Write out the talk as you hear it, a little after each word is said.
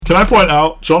Can I point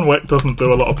out, John Wick doesn't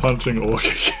do a lot of punching or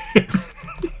kicking.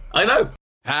 I know.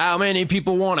 How many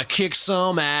people want to kick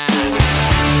some ass?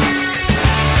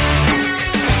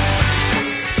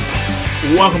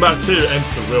 Welcome back to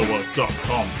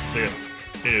EnterTheRealWorld.com. This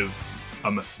is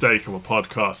a mistake of a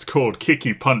podcast called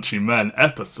Kicky Punchy Men,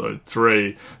 Episode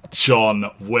 3, John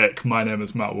Wick. My name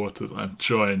is Matt Waters. I'm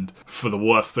joined for the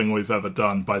worst thing we've ever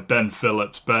done by Ben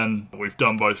Phillips. Ben, we've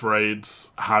done both raids.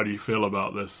 How do you feel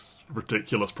about this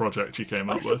ridiculous project you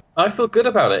came up with? I feel good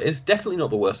about it. It's definitely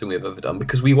not the worst thing we've ever done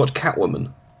because we watched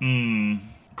Catwoman.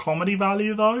 Comedy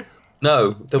value, though?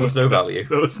 No, there was no value.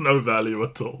 There was no value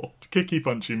at all. Kicky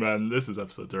Punchy Men, this is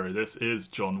episode 3. This is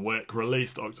John Wick,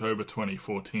 released October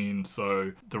 2014,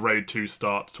 so the Raid 2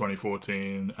 starts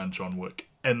 2014, and John Wick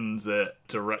ends it,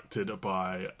 directed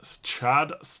by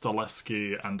Chad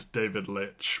Stahelski and David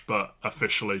Leitch, but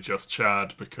officially just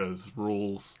Chad because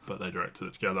rules, but they directed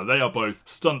it together. They are both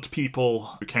stunt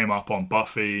people who came up on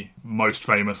Buffy. Most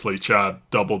famously, Chad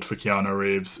doubled for Keanu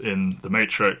Reeves in The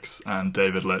Matrix, and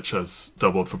David Leitch has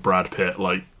doubled for Brad Pitt,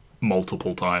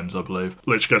 multiple times, I believe.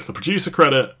 Leitch gets the producer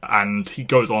credit, and he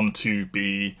goes on to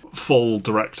be full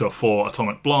director for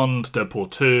Atomic Blonde, Deadpool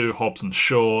 2, Hobbs and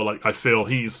Shaw. I feel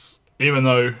he's... Even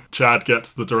though Chad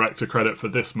gets the director credit for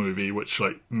this movie, which,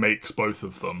 makes both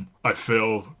of them, I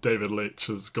feel David Leitch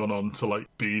has gone on to,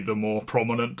 be the more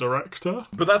prominent director.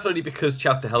 But that's only because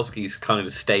Chad Stahelski's kind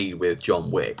of stayed with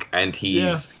John Wick, and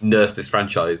he's nursed this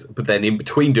franchise. But then in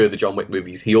between doing the John Wick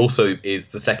movies, he also is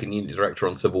the second unit director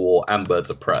on Civil War and Birds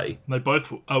of Prey. They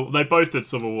both did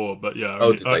Civil War, but yeah,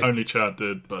 only Chad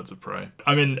did Birds of Prey.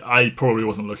 I mean, I probably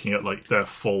wasn't looking at, their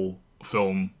full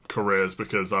film careers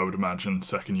because I would imagine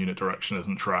second unit direction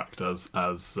isn't tracked as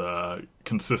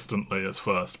consistently as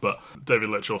first, but David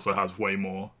Leitch also has way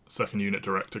more second unit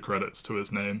director credits to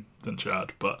his name than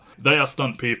Chad. But they are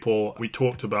stunt people. We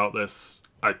talked about this,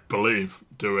 I believe,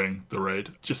 doing the raid.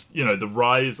 Just, the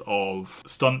rise of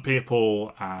stunt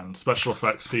people and special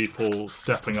effects people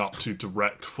stepping up to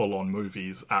direct full-on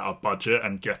movies at a budget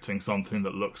and getting something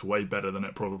that looks way better than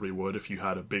it probably would if you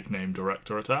had a big-name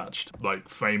director attached.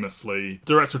 Famously,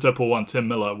 director of Deadpool 1, Tim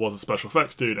Miller, was a special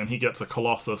effects dude, and he gets a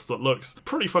Colossus that looks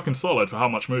pretty fucking solid for how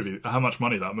much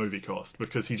money that movie cost,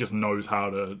 because he just knows how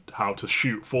to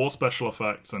shoot for special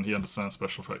effects, and he understands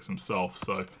special effects himself.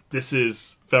 So this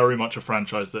is very much a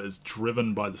franchise that is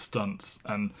driven by the stunts.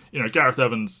 And, Gareth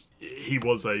Evans, he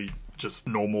was a just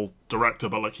normal director,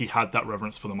 but he had that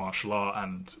reverence for the martial art,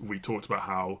 and we talked about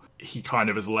how he kind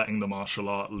of is letting the martial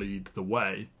art lead the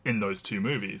way in those two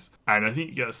movies. And I think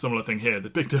you get a similar thing here. The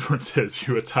big difference is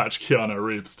you attach Keanu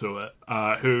Reeves to it,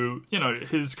 who,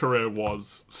 his career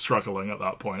was struggling at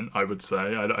that point, I would say.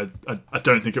 I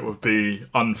don't think it would be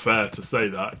unfair to say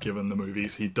that, given the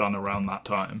movies he'd done around that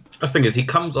time. The thing is, he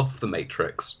comes off The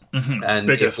Matrix, and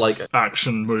biggest it's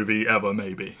action movie ever,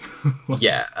 maybe.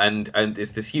 Yeah, and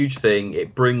it's this huge thing.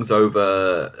 It brings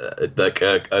over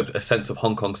a sense of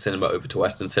Hong Kong cinema over to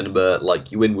Western cinema.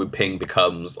 Yuen Wu-ping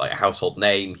becomes a household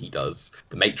name. He does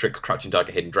The Matrix, Crouching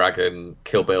Tiger, Hidden Dragon,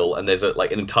 Kill Bill, and there's an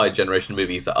entire generation of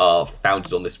movies that are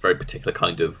founded on this very particular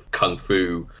kind of kung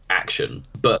fu action.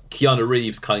 But Keanu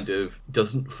Reeves kind of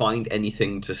doesn't find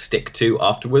anything to stick to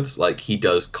afterwards. He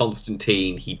does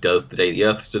Constantine, he does The Day the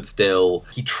Earth Stood Still.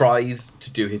 He tries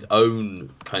to do his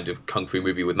own kind of kung fu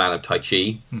movie with Man of Tai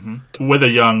Chi. With a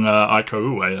young Iko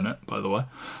Uwe in it, by the way.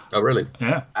 Oh, really?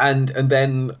 Yeah. And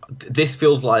then this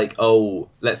feels like,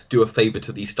 let's do a favour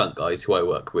to these stunt guys who I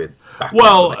work with.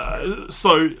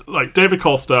 So David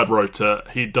Kolstad wrote it.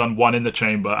 He'd done One in the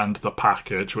Chamber and The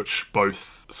Package, which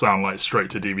both sound like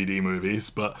straight-to-DVD movies,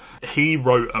 but he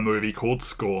wrote a movie called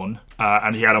Scorn,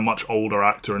 and he had a much older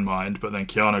actor in mind, but then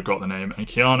Keanu got the name, and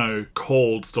Keanu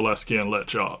called Stahelski and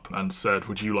Leitch up and said,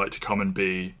 would you like to come and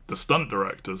be the stunt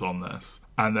directors on this?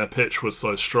 And their pitch was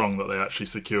so strong that they actually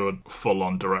secured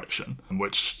full-on direction,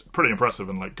 which pretty impressive,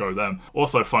 and go them.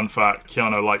 Also, fun fact,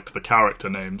 Keanu liked the character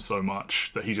name so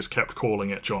much that he just kept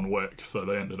calling it John Wick, so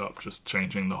they ended up just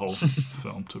changing the whole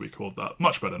film to be called that.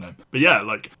 Much better name. But yeah,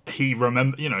 he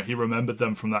remembered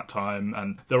them from that time,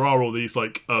 and there are all these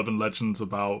urban legends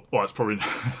about, it's probably,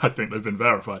 I think they've been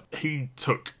verified. He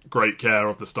took great care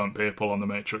of the stunt people on the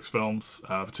Matrix films,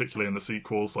 particularly in the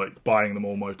sequels, buying them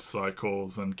all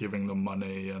motorcycles and giving them money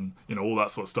and all that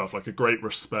sort of stuff, a great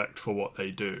respect for what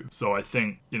they do. So I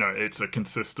think it's a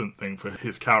consistent thing for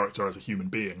his character as a human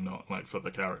being, not for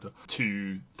the character,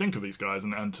 to think of these guys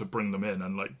and to bring them in,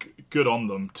 and good on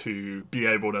them to be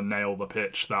able to nail the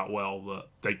pitch that well that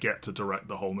they get to direct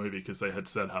the whole movie, because they had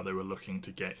said how they were looking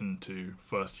to get into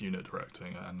first unit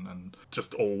directing, and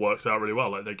just all worked out really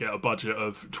well. Like, they get a budget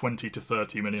of $20 to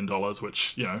 $30 million,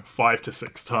 which, 5 to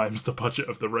 6 times the budget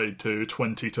of the Raid 2,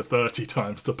 20 to 30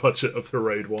 times the budget of the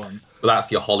Raid 1. Well,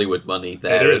 that's your Hollywood money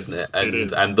there, isn't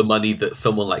it? And the money that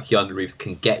someone like Keanu Reeves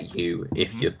can get you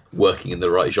if you're working in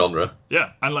the right genre.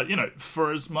 Yeah, and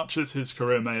for as much as his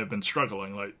career may have been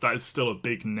struggling, that is still a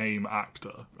big name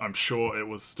actor. I'm sure it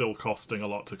was still costing a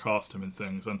lot to cast him in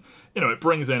things, and it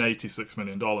brings in $86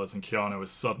 million, and Keanu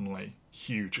is suddenly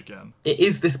huge again. It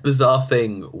is this bizarre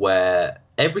thing where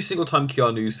every single time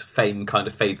Keanu's fame kind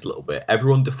of fades a little bit,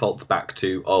 everyone defaults back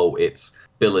to, it's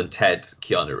Bill and Ted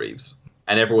Keanu Reeves.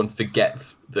 And everyone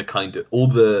forgets the kind of all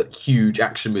the huge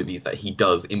action movies that he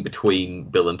does in between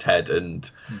Bill and Ted and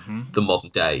the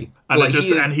modern day.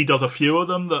 And he does a few of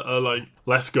them that are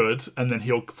less good, and then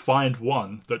he'll find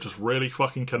one that just really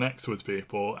fucking connects with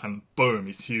people, and boom,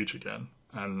 he's huge again.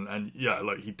 And yeah,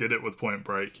 he did it with Point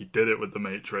Break, he did it with The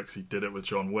Matrix, he did it with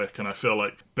John Wick, and I feel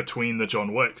like between the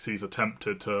John Wicks, he's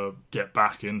attempted to get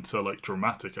back into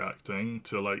dramatic acting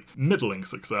to middling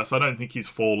success. I don't think he's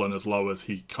fallen as low as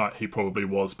he probably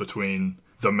was between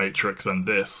The Matrix and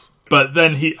this. But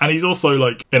then he's also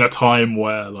in a time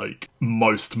where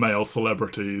most male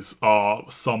celebrities are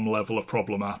some level of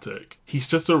problematic. He's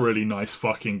just a really nice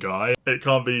fucking guy. It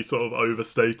can't be sort of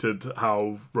overstated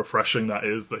how refreshing that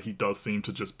is, that he does seem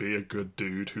to just be a good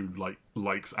dude who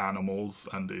likes animals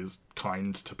and is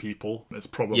kind to people. It's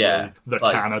probably the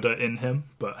Canada in him,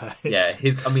 but hey. Yeah,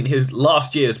 his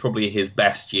last year is probably his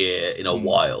best year in a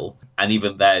while, and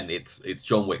even then it's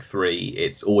John Wick 3,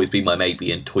 It's Always Be My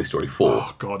Maybe, and Toy Story 4.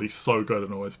 Oh god, he's so good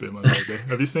in Always Be My Maybe.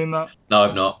 Have you seen that? No,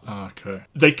 I've not. Okay.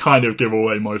 They kind of give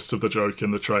away most of the joke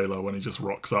in the trailer when he just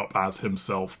rocks up as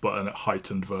himself, but in a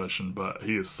heightened version, but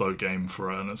he is so game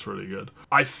for it, and it's really good.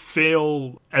 I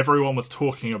feel everyone was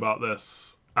talking about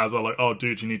this as oh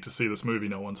dude, you need to see this movie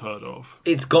no one's heard of.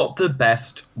 It's got the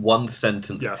best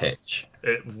one-sentence pitch.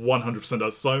 It 100%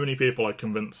 does. So many people are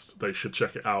convinced they should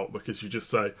check it out, because you just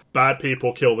say, bad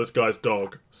people kill this guy's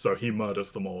dog, so he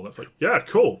murders them all. And it's yeah,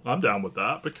 cool, I'm down with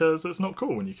that, because it's not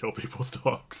cool when you kill people's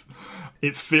dogs.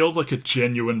 It feels like a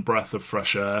genuine breath of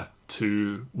fresh air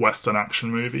to Western action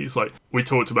movies. We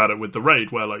talked about it with The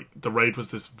Raid, where The Raid was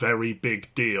this very big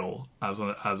deal as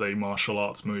a martial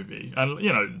arts movie. And,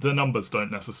 the numbers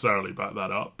don't necessarily back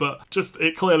that up, but just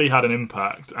it clearly had an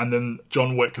impact. And then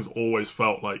John Wick has always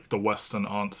felt like the Western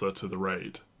answer to The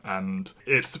Raid. And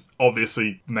it's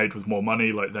obviously made with more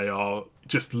money. They are,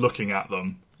 just looking at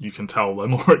them, you can tell they're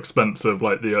more expensive.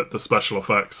 The special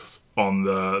effects on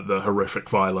the horrific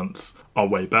violence are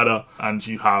way better, and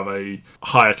you have a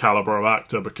higher caliber of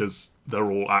actor, because they're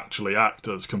all actually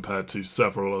actors compared to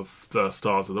several of the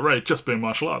stars of The Raid just being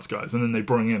martial arts guys. And then they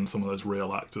bring in some of those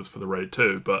real actors for The Raid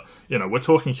too. But, we're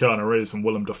talking Keanu Reeves and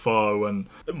Willem Dafoe and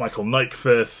Michael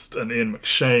Nyqvist and Ian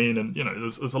McShane, and,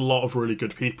 there's a lot of really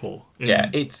good people. Yeah,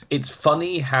 it's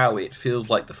funny how it feels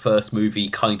like the first movie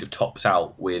kind of tops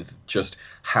out with just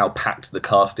how packed the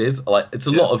cast is. It's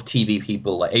a lot of TV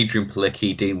people like Adrian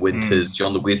Palicki, Dean Winters,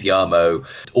 John Leguizamo,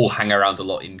 all hang around a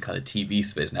lot in kind of TV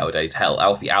spheres nowadays. Hell,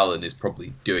 Alfie Allen is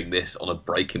probably doing this on a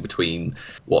break in between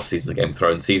what season of Game of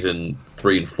Thrones, season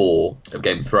 3 and 4 of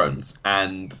Game of Thrones.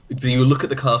 And you look at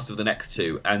the cast of the next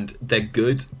two, and they're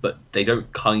good, but they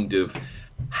don't kind of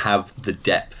have the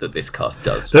depth that this cast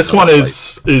does. This one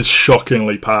is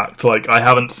shockingly packed. I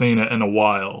haven't seen it in a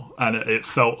while, and it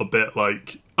felt a bit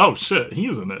oh shit,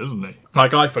 he's in it, isn't he?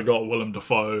 I forgot Willem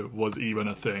Dafoe was even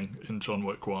a thing in John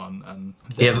Wick 1. And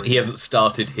he hasn't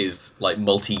started his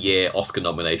multi-year Oscar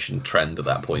nomination trend at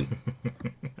that point.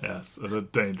 Yes, as a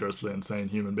dangerously insane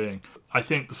human being. I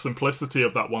think the simplicity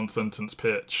of that one-sentence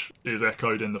pitch is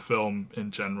echoed in the film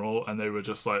in general, and they were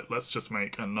just let's just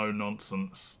make a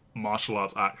no-nonsense martial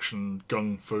arts action,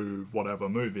 gung-fu, whatever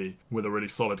movie with a really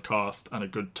solid cast and a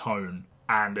good tone.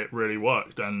 And it really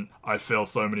worked. And I feel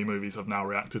so many movies have now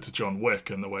reacted to John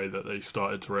Wick in the way that they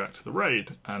started to react to The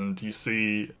Raid. And you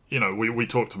see, we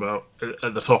talked about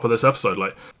at the top of this episode,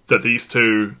 that these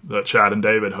two, that Chad and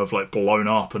David, have blown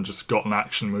up and just gotten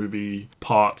action movie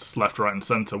parts left, right, and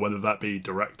centre, whether that be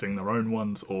directing their own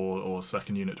ones or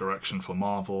second unit direction for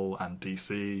Marvel and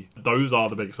DC. Those are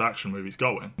the biggest action movies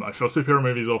going. I feel superhero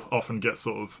movies often get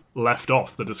sort of left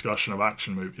off the discussion of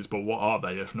action movies, but what are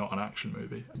they if not an action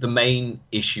movie? The main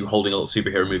issue holding a lot of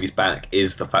superhero movies back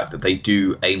is the fact that they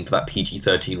do aim for that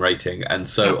PG-13 rating, and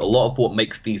so a lot of what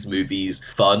makes these movies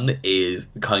fun is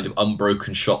the kind of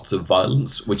unbroken shots of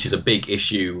violence, which which is a big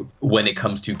issue when it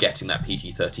comes to getting that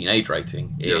PG-13 age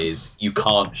rating, is you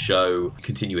can't show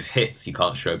continuous hits, you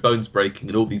can't show bones breaking,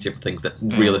 and all these different things that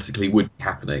realistically would be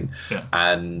happening. Yeah.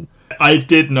 And I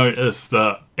did notice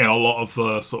that in a lot of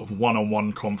the sort of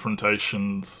one-on-one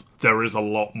confrontations, there is a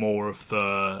lot more of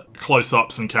the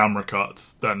close-ups and camera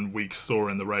cuts than we saw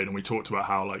in The Raid, and we talked about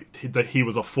how like he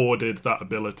was afforded that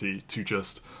ability to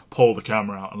just pull the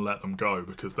camera out and let them go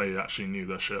because they actually knew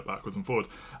their shit backwards and forwards.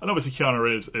 And obviously Keanu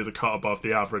Reeves is a cut above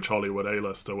the average Hollywood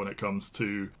A-lister when it comes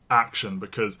to action,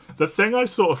 because the thing I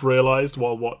sort of realised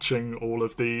while watching all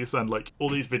of these, and like all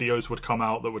these videos would come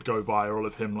out that would go viral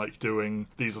of him like doing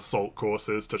these assault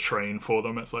courses to train for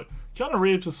them, it's like Keanu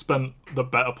Reeves has spent the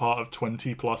better part of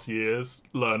 20 plus years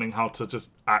learning how to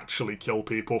just actually kill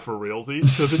people for realsies.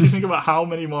 Because if you think about how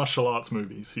many martial arts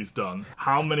movies he's done,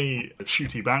 how many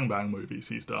shooty bang bang movies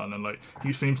he's done, and like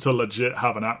he seems to legit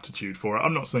have an aptitude for it.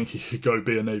 I'm not saying he could go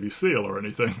be a Navy SEAL or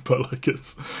anything, but like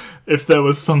it's, if there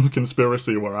was some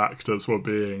conspiracy where actors were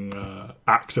being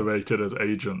activated as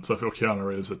agents, I feel Keanu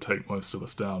Reeves would take most of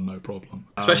us down, no problem.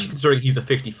 Especially considering he's a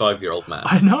 55-year-old man.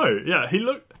 I know, yeah.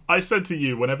 I said to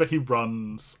you, whenever he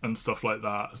runs and stuff like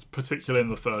that, particularly in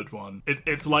the third one,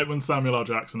 it's like when Samuel L.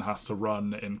 Jackson has to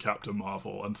run in Captain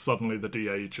Marvel and suddenly the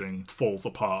de-aging falls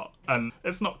apart. And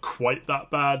it's not quite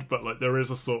that bad, but like there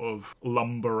is a sort of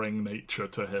lumbering nature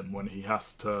to him when he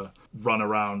has to run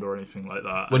around or anything like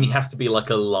that. When he has to be like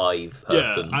a live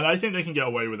person. Yeah, and I think they can get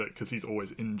away with it because he's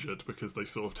always injured, because they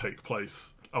sort of take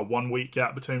place a 1 week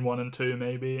gap between 1 and 2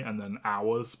 maybe, and then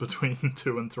hours between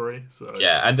 2 and 3. So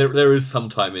yeah, and there is some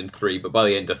time in 3, but by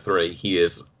the end of 3 he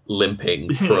is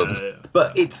limping from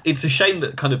But it's a shame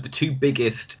that kind of the two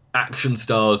biggest action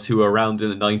stars who are around in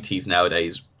the 90s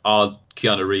nowadays are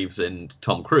Keanu Reeves and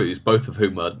Tom Cruise, both of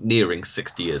whom are nearing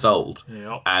 60 years old.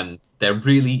 Yep. And there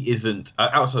really isn't,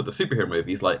 outside the superhero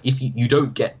movies, like if you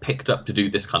don't get picked up to do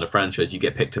this kind of franchise, you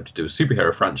get picked up to do a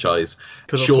superhero franchise.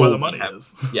 Because that's where the money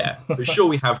is. Yeah. But sure,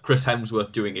 we have Chris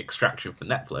Hemsworth doing Extraction for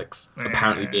Netflix,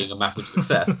 apparently being a massive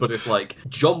success. But it's like,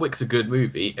 John Wick's a good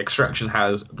movie. Extraction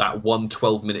has that 1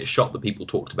 12-minute shot that people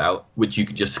talked about, which you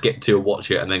could just skip to and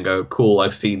watch it and then go, cool,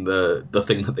 I've seen the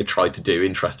thing that they tried to do,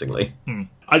 interestingly.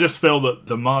 I just feel that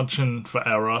the margin for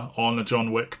error on a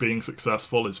John Wick being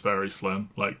successful is very slim.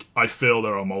 Like, I feel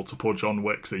there are multiple John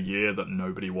Wicks a year that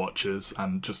nobody watches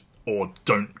and just, or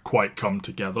don't quite come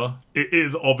together. It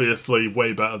is obviously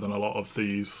way better than a lot of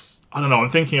these. I don't know, I'm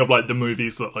thinking of like the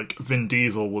movies that like Vin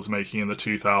Diesel was making in the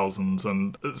 2000s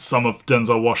and some of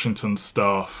Denzel Washington's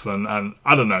stuff and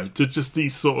I don't know, just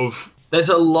these sort of... There's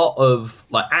a lot of,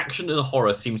 like, action and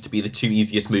horror seems to be the two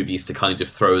easiest movies to kind of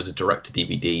throw as a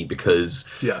direct-to-DVD because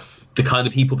the kind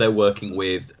of people they're working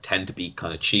with tend to be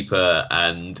kind of cheaper,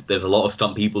 and there's a lot of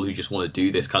stunt people who just want to do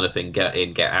this kind of thing, get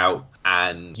in, get out,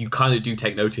 and you kind of do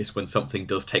take notice when something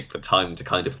does take the time to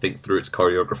kind of think through its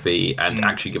choreography and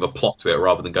actually give a plot to it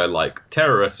rather than go like,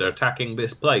 terrorists are attacking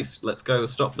this place, let's go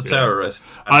stop the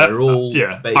terrorists. And they're all...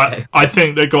 I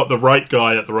think they got the right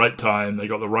guy at the right time, they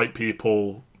got the right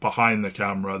people behind the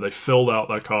camera, they filled out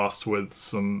their cast with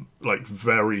some like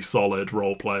very solid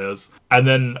role players, and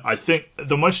then I think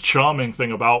the most charming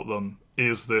thing about them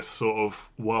is this sort of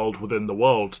world within the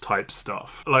world type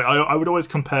stuff. Like, I would always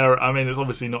compare, I mean, it's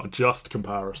obviously not a just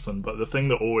comparison, but the thing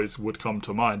that always would come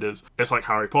to mind is, it's like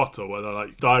Harry Potter, where they're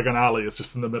like, Diagon Alley is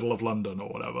just in the middle of London or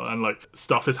whatever, and like,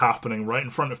 stuff is happening right in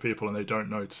front of people and they don't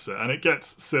notice it. And it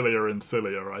gets sillier and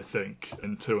sillier, I think,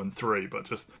 in 2 and 3, but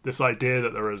just this idea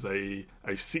that there is a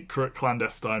secret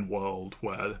clandestine world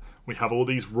where we have all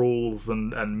these rules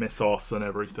and mythos and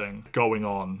everything going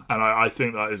on, and I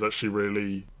think that is actually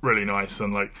really, really nice.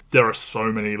 And like, there are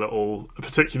so many little,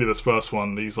 particularly this first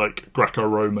one, these like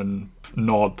Greco-Roman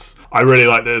nods. I really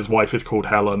like that his wife is called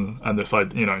Helen, and this,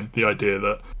 you know, the idea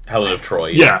that Helen of Troy.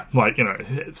 Yeah, like, you know,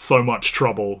 it's so much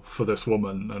trouble for this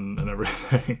woman and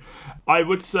everything. I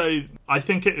would say, I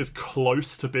think it is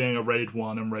close to being a Raid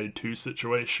 1 and Raid 2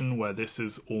 situation, where this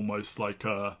is almost like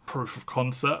a proof of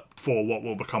concept for what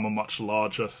will become a much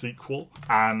larger sequel.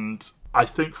 And I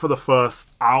think for the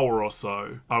first hour or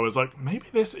so, I was like, maybe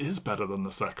this is better than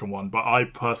the second one, but I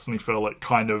personally feel it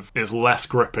kind of is less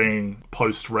gripping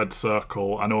post Red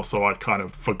Circle, and also I kind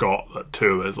of forgot that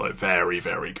 2 is like very,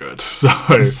 very good. So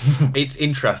it's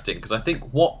interesting because I think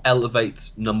what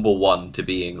elevates number 1 to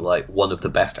being like one of the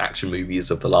best action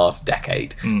movies of the last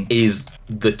decade is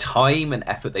the time and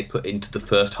effort they put into the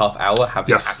first half hour,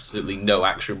 having absolutely no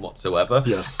action whatsoever.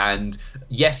 And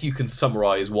yes, you can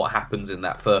summarize what happens in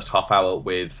that first half hour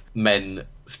with men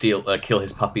kill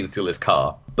his puppy and steal his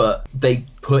car, but they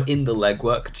put in the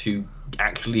legwork to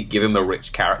actually give him a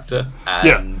rich character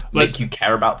and make you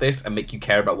care about this and make you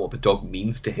care about what the dog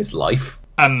means to his life.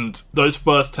 And those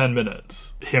first 10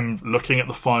 minutes, him looking at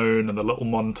the phone and the little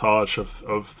montage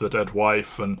of the dead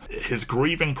wife and his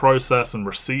grieving process and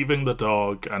receiving the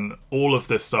dog and all of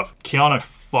this stuff, Keanu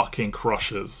fucking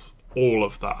crushes all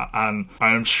of that. And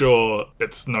I am sure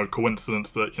it's no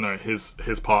coincidence that, you know, his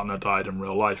partner died in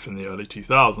real life in the early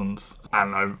 2000s,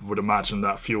 and I would imagine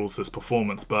that fuels this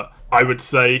performance. But I would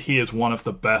say he is one of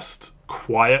the best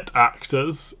quiet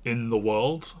actors in the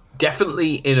world.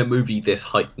 Definitely in a movie this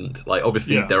heightened. Like,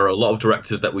 obviously, there are a lot of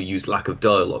directors that will use lack of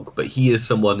dialogue, but he is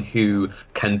someone who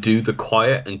can do the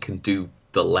quiet and can do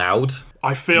the loud.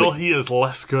 I feel he is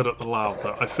less good at the loud,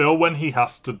 though. I feel when he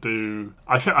has to do...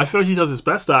 I feel he does his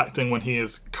best acting when he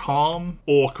is calm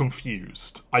or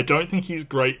confused. I don't think he's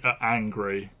great at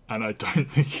angry, and I don't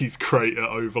think he's great at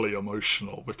overly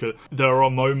emotional, because there are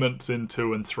moments in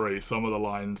 2 and 3, some of the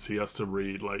lines he has to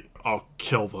read, like, I'll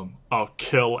kill them. I'll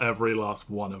kill every last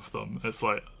one of them. It's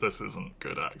like, this isn't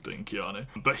good acting, Keanu.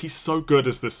 But he's so good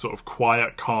as this sort of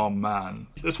quiet, calm man.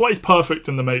 That's why he's perfect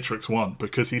in The Matrix 1,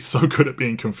 because he's so good at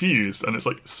being confused, and it's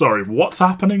like, sorry, what's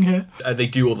happening here? And they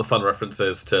do all the fun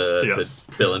references to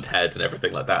Bill and Ted and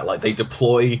everything like that. Like, they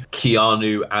deploy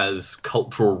Keanu as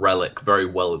cultural relic very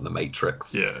well in The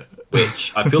Matrix. Yeah.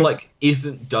 Which I feel like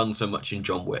isn't done so much in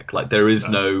John Wick. Like, there is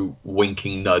no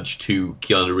winking nudge to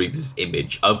Keanu Reeves'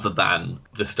 image other than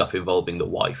the stuff involving the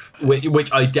wife,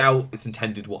 which I doubt it's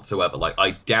intended whatsoever. Like,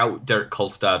 I doubt Derek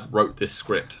Kolstad wrote this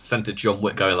script, sent to John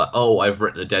Wick going like, oh, I've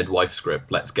written a dead wife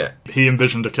script, let's get... He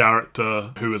envisioned a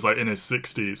character who was like in his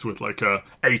 60s with like a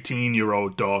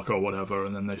 18-year-old dog or whatever,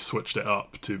 and then they switched it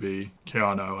up to be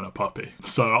Keanu and a puppy.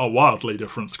 So a wildly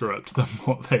different script than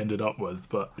what they ended up with.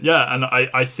 But yeah, and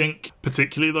I think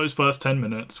particularly those first 10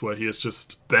 minutes where he is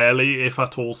just barely, if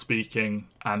at all, speaking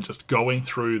and just going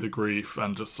through the grief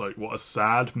and just like what a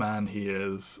sad man he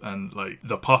is, and like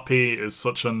the puppy is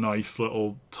such a nice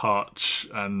little touch,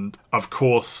 and of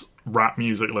course rap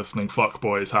music listening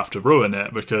fuckboys have to ruin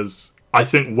it, because I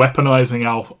think weaponizing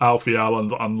Alfie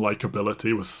Allen's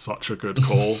unlikability was such a good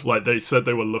call. Like, they said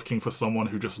they were looking for someone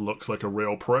who just looks like a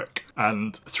real prick,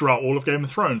 and throughout all of Game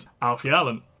of Thrones, Alfie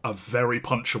Allen, a very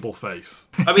punchable face.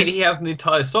 I mean, he has an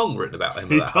entire song written about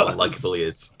him, about how unlikable he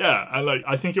is. Yeah, and like,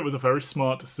 I think it was a very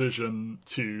smart decision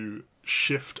to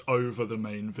shift over the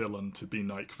main villain to be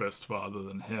Nyquist rather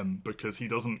than him, because he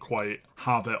doesn't quite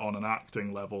have it on an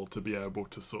acting level to be able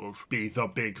to sort of be the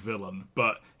big villain,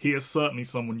 but he is certainly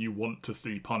someone you want to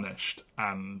see punished,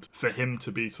 and for him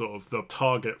to be sort of the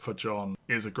target for John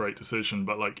is a great decision.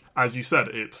 But like, as you said,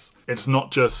 it's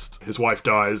not just his wife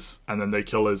dies and then they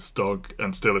kill his dog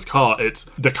and steal his car. It's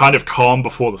the kind of calm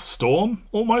before the storm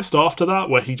almost after that,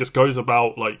 where he just goes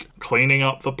about like cleaning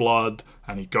up the blood,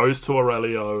 and he goes to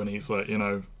Aurelio and he's like, you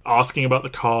know, asking about the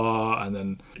car, and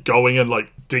then going and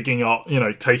like digging up, you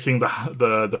know, taking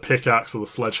the pickaxe or the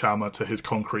sledgehammer to his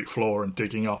concrete floor and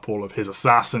digging up all of his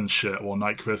assassin shit, while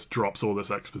Nyquist drops all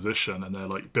this exposition, and they're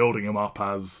like building him up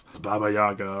as Baba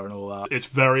Yaga and all that. It's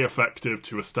very effective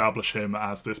to establish him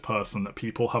as this person that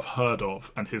people have heard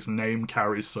of, and his name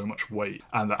carries so much weight,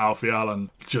 and that Alfie Allen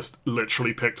just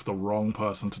literally picked the wrong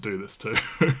person to do this to.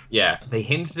 Yeah, they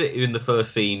hinted it in the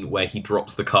first scene where he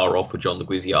drops the car off with John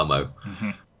Leguizamo. Mm-hmm.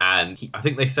 And I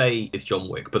think they say it's John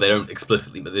Wick, but they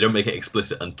don't make it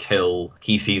explicit until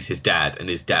he sees his dad, and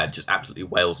his dad just absolutely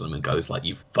wails him and goes like,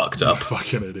 "You fucked up, you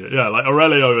fucking idiot." Yeah, like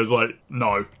Aurelio is like,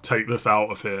 "No, take this out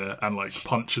of here," and like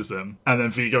punches him. And then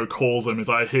Vigo calls him. He's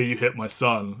like, "I hear you hit my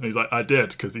son." And he's like, "I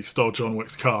did, because he stole John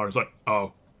Wick's car." He's like,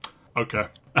 "Oh, okay."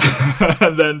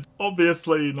 And then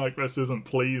obviously Nyquist isn't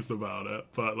pleased about it,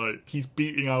 but like, he's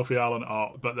beating Alfie Allen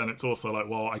up, but then it's also like,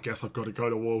 well, I guess I've got to go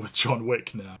to war with John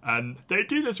Wick now. And they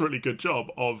do this really good job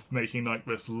of making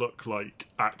Nyquist look like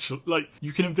actually, like,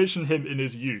 you can envision him in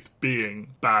his youth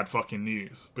being bad fucking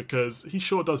news, because he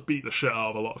sure does beat the shit out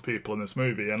of a lot of people in this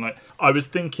movie. And like, I was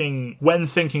thinking, when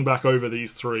thinking back over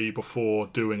these three before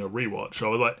doing a rewatch, I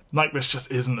was like, Nyquist just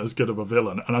isn't as good of a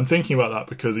villain. And I'm thinking about that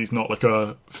because he's not like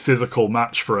a physical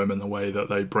match for him in the way that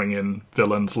they bring in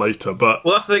villains later. But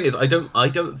well, that's the thing, is I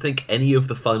don't think any of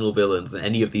the final villains in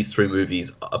any of these three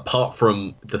movies, apart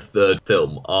from the third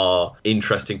film, are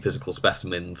interesting physical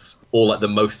specimens, or like the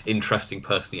most interesting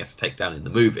person he has to take down in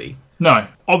the movie. No.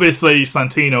 Obviously,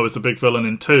 Santino is the big villain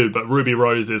in 2, but Ruby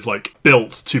Rose is, like,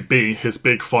 built to be his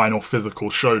big final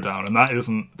physical showdown,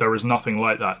 and there is nothing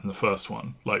like that in the first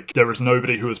one. Like, there is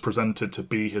nobody who is presented to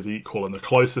be his equal, and the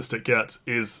closest it gets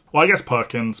is, well, I guess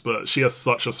Perkins, but she has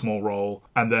such a small role,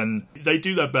 and then they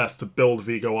do their best to build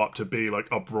Vigo up to be, like,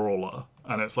 a brawler.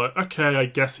 and it's like, okay, I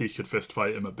guess he could fist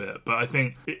fight him a bit, but I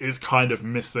think it is kind of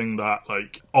missing that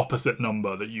like opposite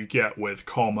number that you get with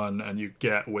Common and you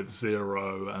get with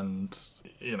Zero and,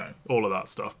 you know, all of that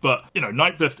stuff. But, you know,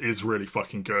 Night Fist is really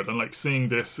fucking good, and like seeing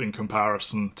this in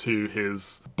comparison to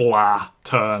his blah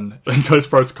turn in Ghost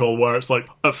Protocol, where it's like,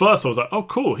 at first I was like, oh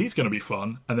cool, he's gonna be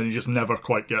fun, and then he just never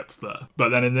quite gets there. But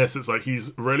then in this, it's like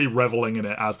he's really reveling in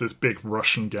it as this big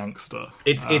Russian gangster.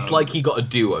 It's like he got a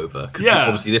do-over, because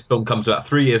obviously this film comes about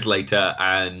 3 years later,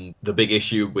 and the big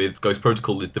issue with Ghost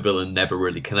Protocol is the villain never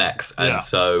really connects, and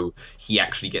so he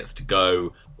actually gets to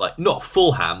go, like, not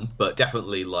full ham, but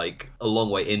definitely like a long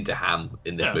way into ham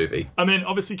in this movie. I mean,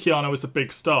 obviously Keanu is the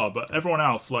big star, but everyone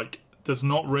else, like, there's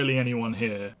not really anyone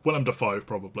here. Willem Dafoe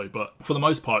probably, but for the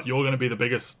most part, you're going to be the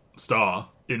biggest star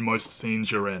in most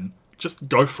scenes you're in. Just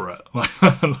go for it.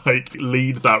 Like,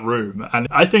 lead that room. And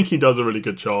I think he does a really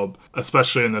good job,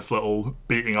 especially in this little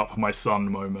beating up my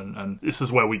son moment. And this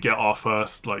is where we get our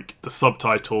first, like, the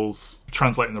subtitles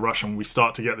translating the Russian. We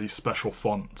start to get these special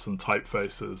fonts and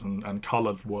typefaces and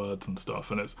coloured words and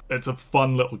stuff. And it's a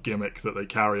fun little gimmick that they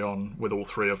carry on with all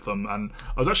three of them. And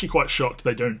I was actually quite shocked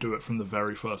they don't do it from the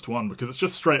very first one, because it's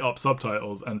just straight up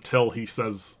subtitles until he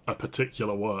says a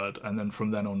particular word. And then from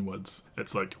then onwards,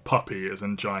 it's like puppy is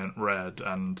in giant red,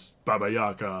 and Baba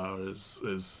Yaga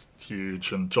is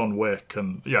huge, and John Wick,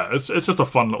 and yeah, it's just a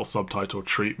fun little subtitle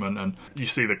treatment. And you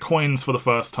see the coins for the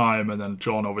first time, and then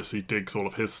John obviously digs all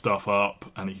of his stuff up,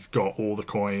 and he's got all the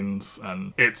coins,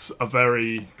 and it's a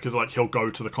very, because like he'll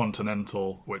go to the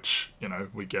Continental, which, you know,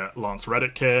 we get Lance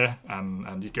Reddick here,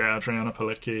 and you get Adriana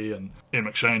Palicki and Ian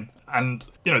McShane. And,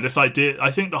 you know, this idea,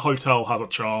 I think the hotel has a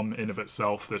charm in of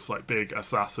itself, this like big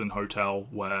assassin hotel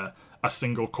where a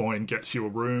single coin gets you a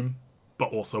room,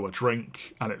 but also a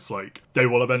drink. And it's like, they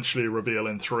will eventually reveal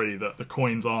in 3 that the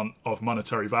coins aren't of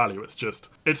monetary value.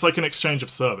 It's like an exchange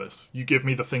of service. You give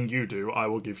me the thing you do, I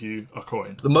will give you a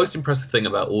coin. The most impressive thing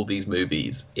about all these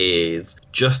movies is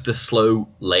just the slow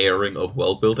layering of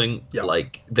world building. Yeah.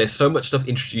 Like, there's so much stuff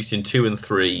introduced in 2 and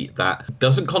 3 that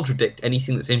doesn't contradict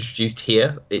anything that's introduced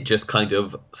here. It just kind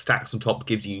of stacks on top,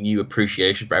 gives you new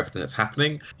appreciation for everything that's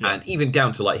happening. Yeah. And even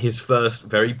down to like his first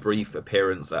very brief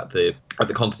appearance at the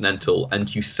Continental,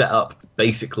 and you set up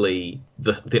basically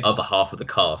the other half of the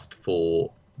cast for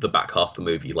the back half of the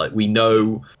movie. Like, we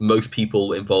know most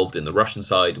people involved in the Russian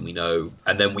side,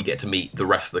 and then we get to meet the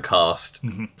rest of the cast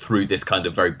through this kind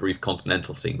of very brief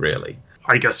Continental scene, really.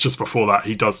 I guess just before that,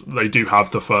 they do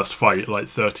have the first fight, like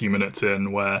 30 minutes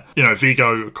in, where, you know,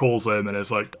 Vigo calls him and is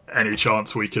like, any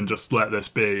chance we can just let this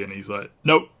be? And he's like,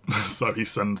 nope. So he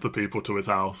sends the people to his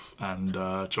house, and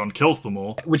John kills them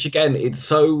all. Which, again, it's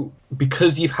so,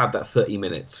 because you've had that 30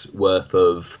 minutes worth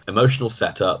of emotional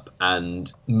setup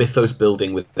and mythos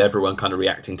building with everyone kind of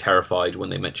reacting terrified when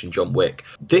they mention John Wick,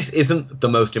 this isn't the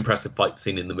most impressive fight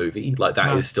scene in the movie. Like,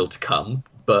 that is still to come.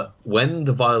 But when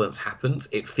the violence happens,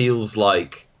 it feels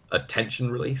like a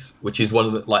tension release, which is one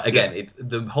of the, like, again,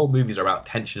 the whole movies are about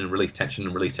tension and release, tension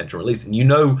and release, tension and release. And you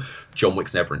know John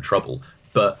Wick's never in trouble,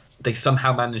 but they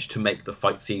somehow manage to make the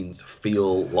fight scenes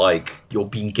feel like you're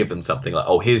being given something, like,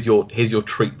 oh, here's your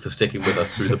treat for sticking with us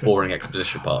through the boring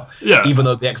exposition part. Yeah. Even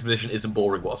though the exposition isn't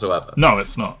boring whatsoever. No,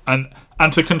 it's not.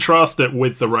 And to contrast it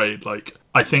with The Raid, like,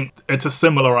 I think it's a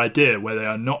similar idea where they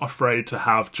are not afraid to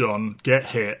have John get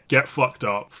hit, get fucked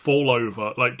up, fall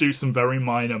over, like, do some very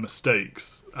minor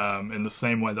mistakes, in the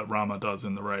same way that Rama does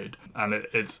in The Raid. And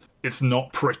it's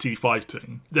not pretty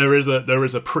fighting. There is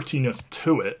a prettiness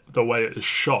to it, the way it is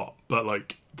shot, but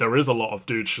like, there is a lot of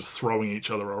dudes just throwing each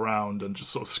other around and just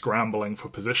sort of scrambling for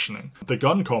positioning. The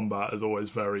gun combat is always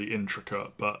very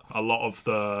intricate, but a lot of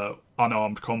the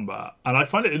unarmed combat. And I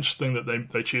find it interesting that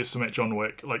they choose to make John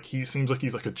Wick, like, he seems like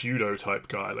he's like a judo type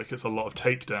guy, like it's a lot of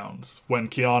takedowns, when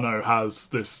Keanu has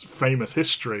this famous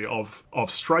history of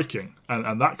striking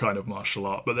and that kind of martial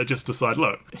art. But they just decide,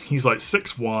 look, he's like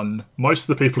 6'1", most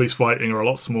of the people he's fighting are a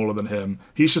lot smaller than him,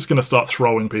 he's just going to start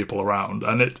throwing people around.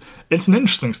 And it's an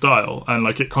interesting style, and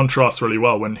like, it contrasts really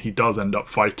well when he does end up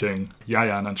fighting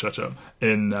Yayan and Checha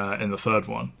in the third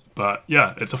one. But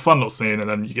yeah, it's a fun little scene, and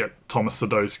then you get Thomas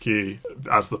Sadoski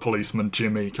as the policeman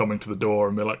Jimmy coming to the door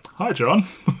and be like, "Hi, John,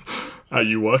 are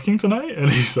you working tonight?" And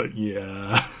he's like,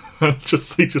 "Yeah."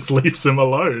 He just leaves him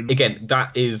alone. Again,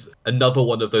 that is another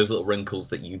one of those little wrinkles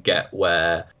that you get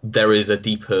where there is a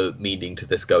deeper meaning to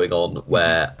this going on,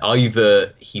 where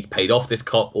either he's paid off this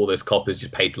cop or this cop is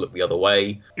just paid to look the other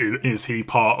way. Is he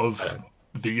part of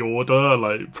the order?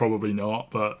 Like, probably not,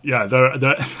 but yeah,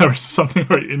 there is something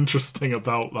very interesting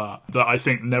about that I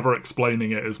think never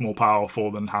explaining it is more powerful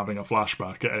than having a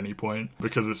flashback at any point,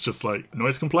 because it's just like,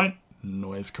 noise complaint,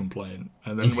 noise complaint.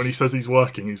 And then when he says he's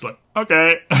working, he's like,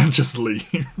 okay, and just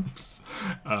leaves.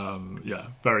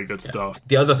 Very good stuff.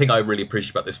 The other thing I really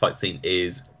appreciate about this fight scene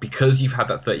is because you've had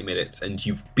that 30 minutes and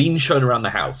you've been shown around the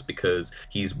house because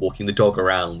he's walking the dog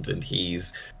around and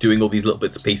he's doing all these little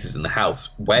bits and pieces in the house.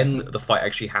 When the fight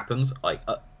actually happens, like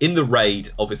in the raid,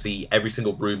 obviously every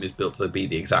single room is built to be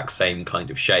the exact same kind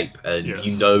of shape, and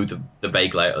you know the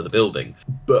vague layout of the building.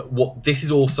 But what this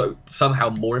is also somehow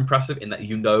more impressive in that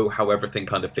you know how everything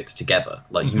kind of fits together.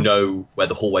 Like you know where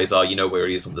the hallways are, you know where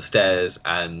he is on the stairs,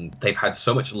 and they've had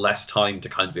so much less time to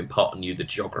kind of impart on you the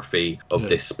geography of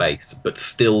this space, but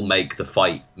still make the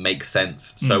fight make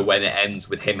sense. So when it ends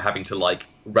with him having to like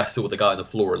wrestle with the guy on the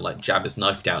floor and like jab his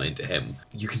knife down into him,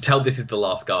 you can tell this is the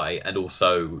last guy, and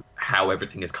also how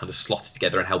everything is kind of slotted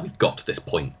together and how we've got to this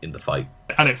point in the fight.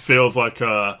 And it feels like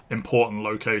a important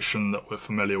location that we're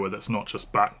familiar with. It's not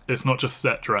just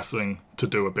set dressing to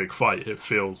do a big fight. It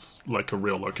feels like a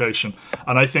real location.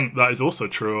 And I think that is also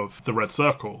true of the Red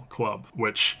Circle Club,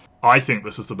 which I think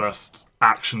this is the best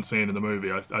action scene in the movie.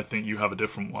 I think you have a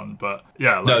different one, but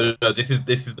yeah. No. This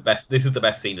is the best. This is the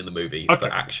best scene in the movie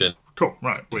for action. Cool.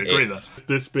 Right, we agree there.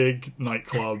 This big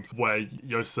nightclub where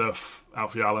Yosef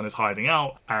Alfie Allen is hiding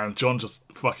out, and John just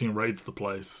fucking raids the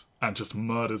place and just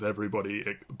murders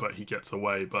everybody, but he gets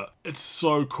away. But it's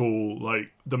so cool,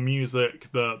 like the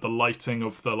music, the lighting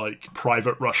of the like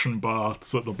private Russian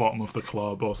baths at the bottom of the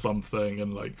club or something,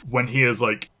 and like when he is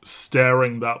like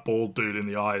staring that bald dude in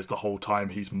the eyes the whole time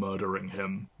he's murdering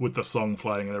him with the song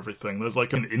playing and everything. There's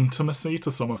like an intimacy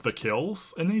to some of the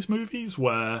kills in these movies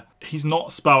where he's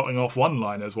not spouting off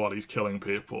one-liners while he's killing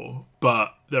people,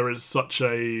 but there is such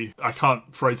a, I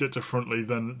can't phrase it differently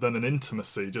than an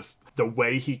intimacy. Just the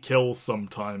way he kills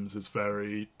sometimes is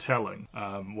very telling,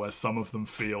 where some of them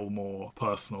feel more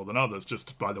personal than others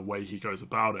just by the way he goes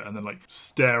about it. And then like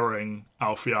staring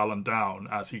Alfie Allen down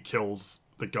as he kills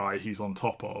the guy he's on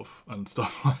top of and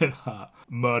stuff like that,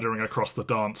 murdering across the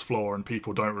dance floor and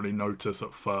people don't really notice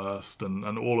at first,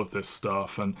 and all of this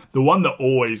stuff. And the one that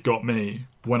always got me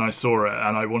when I saw it,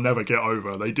 and I will never get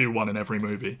over, they do one in every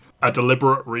movie, a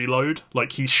deliberate reload.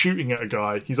 Like he's shooting at a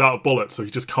guy, he's out of bullets, so he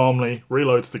just calmly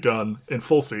reloads the gun in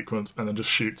full sequence and then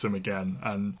just shoots him again.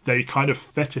 And they kind of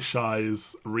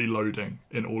fetishize reloading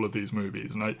in all of these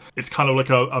movies, and it's kind of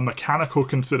like a mechanical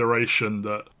consideration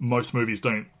that most movies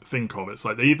don't think of. It's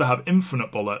like they either have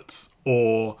infinite bullets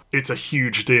or it's a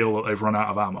huge deal that they've run out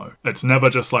of ammo. It's never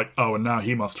just like, oh, and now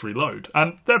he must reload.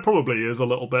 And there probably is a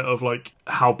little bit of like,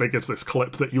 how big is this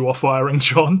clip that you are firing,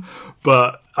 John?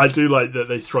 But I do like that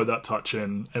they throw that touch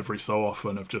in every so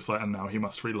often of just like, and now he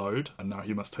must reload, and now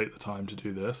he must take the time to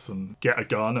do this and get a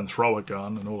gun and throw a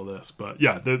gun and all of this. But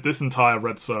yeah, this entire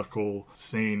Red Circle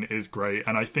scene is great.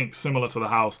 And I think similar to the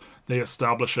house, they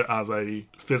establish it as a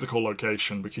physical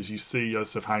location because you see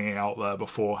Yosef hanging out there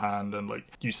beforehand, and like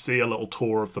you see a little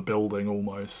tour of the building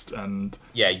almost. And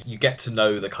yeah, you get to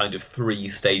know the kind of 3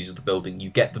 stages of the building. You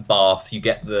get the baths, you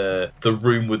get the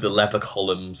room with the leather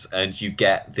columns, and you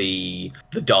get the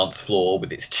dance floor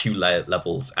with its 2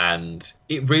 levels. And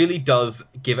it really does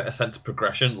give it a sense of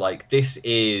progression. Like this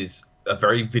is a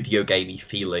very video gamey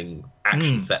feeling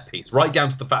action set piece, right down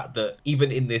to the fact that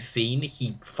even in this scene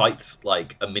he fights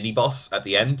like a mini boss at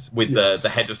the end with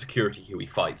the head of security who he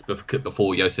fights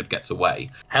before Yosef gets away.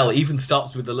 Hell, it even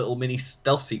starts with a little mini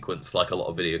stealth sequence like a lot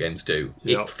of video games do.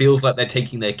 It feels like they're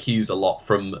taking their cues a lot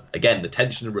from, again, the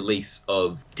tension and release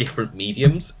of different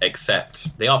mediums,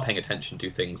 except they are paying attention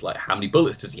to things like how many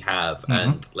bullets does he have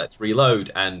and let's reload.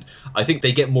 And I think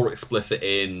they get more explicit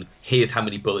in here's how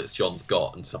many bullets John's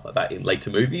got and stuff like that in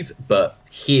later movies, but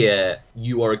here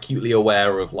you are acutely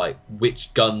aware of like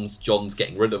which guns John's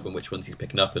getting rid of and which ones he's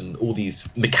picking up, and all these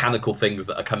mechanical things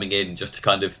that are coming in just to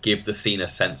kind of give the scene a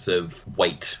sense of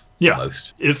weight. Yeah,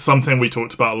 almost. It's something we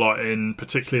talked about a lot in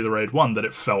particularly the Raid 1, that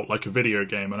it felt like a video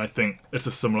game, and I think it's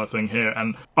a similar thing here.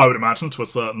 And I would imagine to a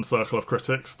certain circle of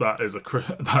critics that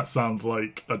sounds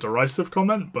like a derisive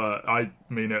comment, but I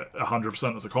mean it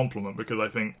 100% as a compliment, because I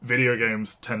think video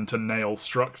games tend to nail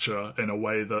structure in a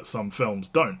way that some films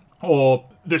don't. Or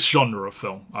this genre of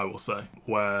film, I will say,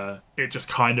 where it just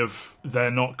kind of, they're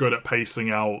not good at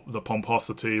pacing out the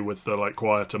pomposity with the like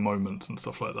quieter moments and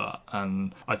stuff like that.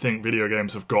 And I think video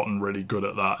games have gotten really good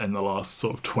at that in the last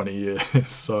sort of 20 years.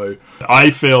 So I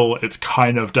feel it's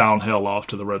kind of downhill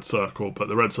after the Red Circle, but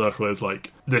the Red Circle is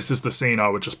like, this is the scene I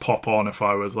would just pop on if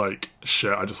I was like,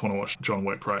 shit, I just want to watch John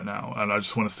Wick right now. And I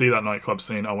just want to see that nightclub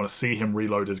scene. I want to see him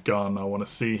reload his gun. I want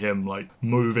to see him like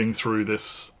moving through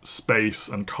this space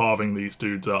and carving these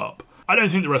dudes up. I don't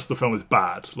think the rest of the film is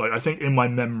bad. Like, I think in my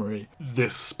memory,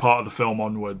 this part of the film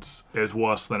onwards is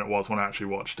worse than it was when I actually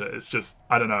watched it. It's just,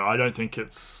 I don't know, I don't think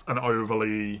it's an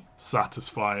overly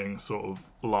satisfying sort of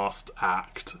last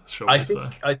act, shall we say.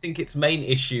 I think its main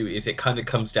issue is it kind of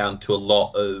comes down to a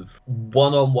lot of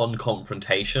one-on-one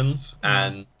confrontations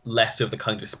and less of the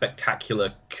kind of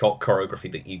spectacular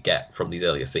choreography that you get from these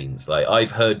earlier scenes. Like, I've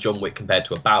heard John Wick compared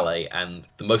to a ballet, and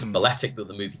the most balletic that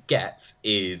the movie gets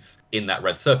is in that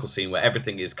red circle scene where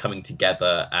everything is coming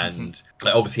together, and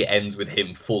like, obviously it ends with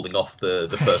him falling off the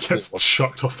first floor.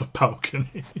 Shocked off the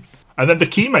balcony. And then the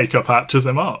keymaker patches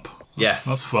him up.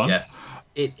 That's fun. Yes.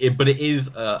 But it is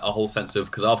a whole sense of,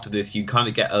 because after this you kind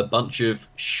of get a bunch of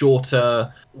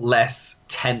shorter, less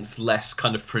tense, less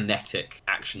kind of frenetic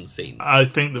action scenes. I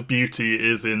think the beauty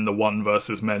is in the one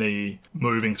versus many,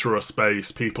 moving through a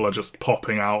space. People are just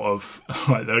popping out of,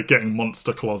 like, they're getting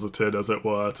monster closeted, as it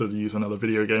were, to use another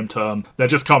video game term. They're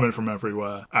just coming from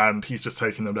everywhere, and he's just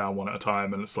taking them down one at a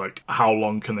time, and it's like, how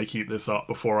long can they keep this up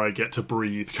before I get to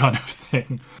breathe, kind of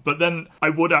thing. But then I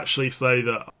would actually say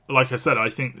that, like I said, I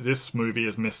think this movie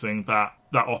is missing that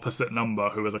opposite number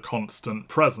who is a constant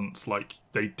presence, like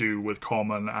they do with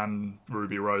Common and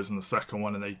Ruby Rose in the second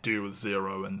one, and they do with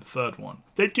Zero in the third one.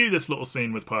 They do this little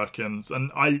scene with Perkins,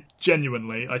 and I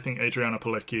think Adriana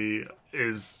Palicki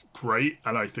is great,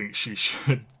 and I think she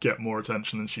should get more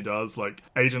attention than she does. Like,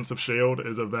 Agents of S.H.I.E.L.D.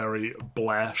 is a very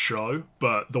Blair show,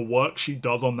 but the work she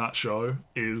does on that show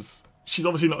is... She's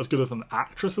obviously not as good of an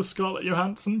actress as Scarlett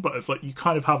Johansson, but it's like you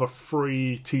kind of have a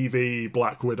free TV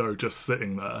Black Widow just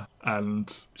sitting there.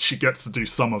 And she gets to do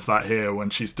some of that here when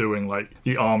she's doing, like,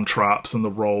 the arm traps and the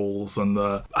rolls and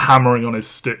the hammering on his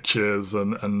stitches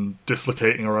and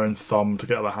dislocating her own thumb to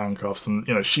get the handcuffs. And,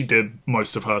 you know, she did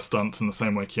most of her stunts in the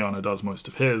same way Keanu does most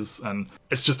of his. And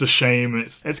it's just a shame.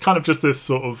 It's kind of just this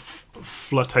sort of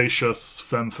flirtatious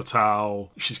femme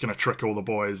fatale, she's going to trick all the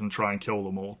boys and try and kill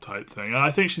them all type thing. And I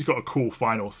think she's got a cool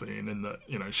final scene in that,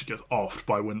 you know, she gets offed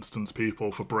by Winston's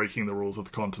people for breaking the rules of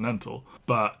the Continental.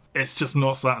 But it's just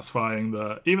not satisfying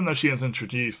that, even though she is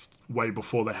introduced way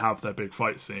before they have their big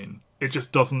fight scene, it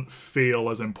just doesn't feel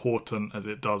as important as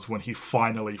it does when he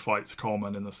finally fights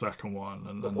Common in the second one.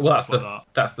 And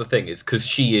that's the thing, is because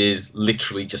she is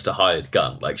literally just a hired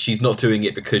gun. Like, she's not doing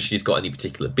it because she's got any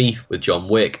particular beef with John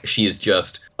Wick. She is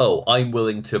just, I'm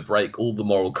willing to break all the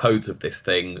moral codes of this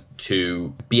thing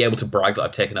to be able to brag that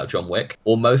I've taken out John Wick,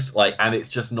 almost. Like, and it's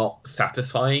just not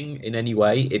satisfying in any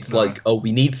way. It's like,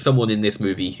 we need someone in this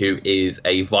movie who is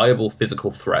a viable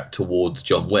physical threat towards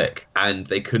John Wick, and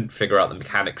they couldn't figure out the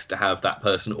mechanics to have that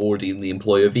person already in the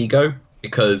employ of Vigo,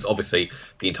 because obviously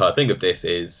the entire thing of this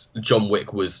is John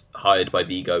Wick was hired by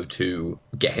Vigo to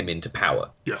get him into power.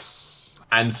 Yes.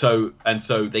 And so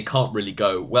they can't really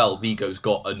go, well, Vigo's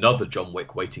got another John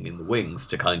Wick waiting in the wings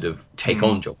to kind of take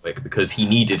on John Wick, because he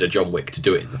needed a John Wick to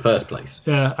do it in the first place.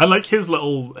 Yeah, and like his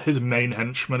main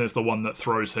henchman is the one that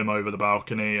throws him over the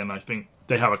balcony, and I think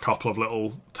they have a couple of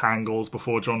little tangles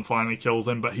before John finally kills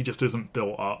him, but he just isn't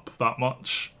built up that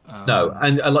much. No,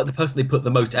 and like the person they put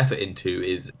the most effort into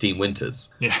is Dean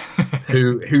Winters, yeah,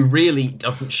 who really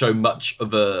doesn't show much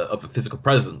of a physical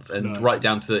presence, and right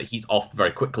down to he's off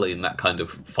very quickly in that kind of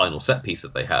final set piece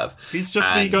that they have. He's just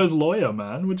Vigo's lawyer,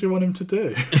 man. What do you want him to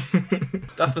do?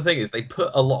 That's the thing, is they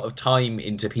put a lot of time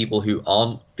into people who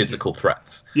aren't physical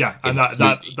threats. Yeah, and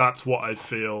that's what I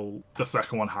feel the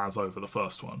second one has over the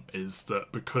first one, is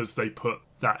that because they put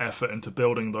that effort into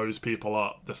building those people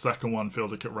up, the second one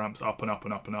feels like it ramps up and up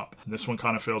and up and up. And this one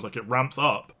kind of feels like it ramps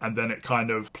up and then it kind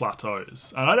of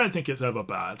plateaus. And I don't think it's ever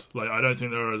bad. Like, I don't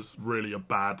think there is really a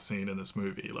bad scene in this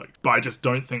movie. Like, but I just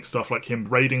don't think stuff like him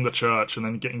raiding the church and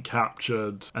then getting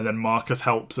captured, and then Marcus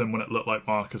helps him when it looked like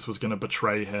Marcus was going to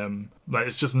betray him, like,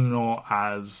 it's just not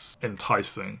as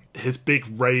enticing. His big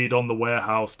raid on the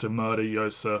warehouse to murder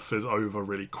Yosef is over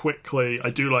really quickly. I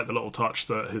do like the little touch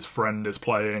that his friend is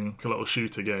playing a little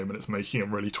shooter game, and it's making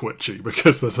him really twitchy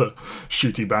because there's a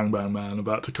shooty bang bang man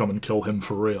about to come and kill him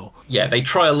for real. Yeah, they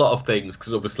try a lot of things,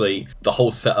 because obviously the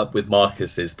whole setup with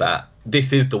Marcus is that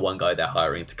this is the one guy they're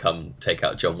hiring to come take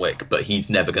out John Wick, but he's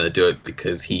never going to do it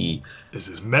because he is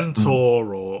his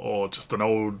mentor or just an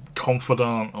old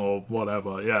confidant or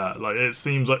whatever. Yeah, like, it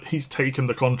seems like he's taken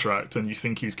the contract and you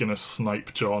think he's going to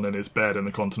snipe John in his bed in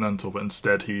the Continental, but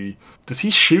instead does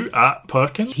he shoot at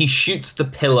Perkins? He shoots the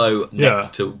pillow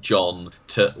next to John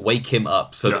to wake him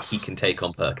up so that he can take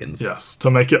on Perkins. Yes, to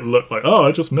make it look like,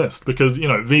 I just missed. Because, you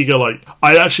know, Vigo, like,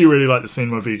 I actually really like the scene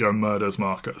where Vigo murders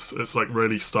Marcus. It's, like,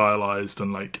 really stylized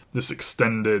and, like, this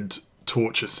extended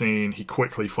torture scene, he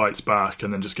quickly fights back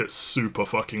and then just gets super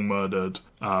fucking murdered.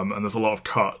 And there's a lot of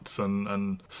cuts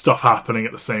and stuff happening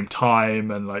at the same time,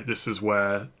 and like this is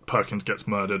where Perkins gets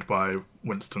murdered by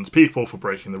Winston's people for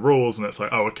breaking the rules, and it's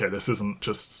like, oh, okay, this isn't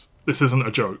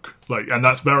a joke. Like, and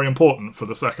that's very important for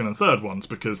the second and third ones,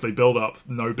 because they build up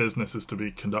no business is to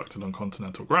be conducted on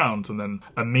continental grounds, and then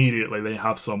immediately they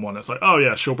have someone, it's like, oh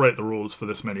yeah, she'll break the rules for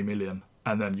this many million.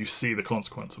 And then you see the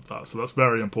consequence of that. So that's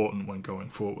very important when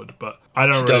going forward. But I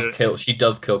don't She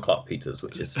does kill Clark Peters,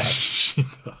 which is sad. She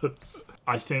does.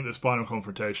 I think this final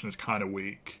confrontation is kind of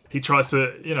weak. He tries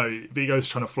to, Vigo's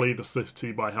trying to flee the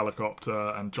city by helicopter,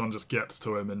 and John just gets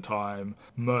to him in time,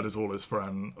 murders all his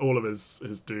friends, all of his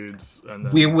dudes. And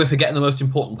then... We're forgetting the most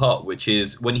important part, which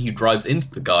is when he drives into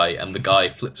the guy, and the guy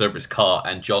flips over his car,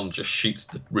 and John just shoots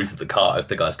the roof of the car as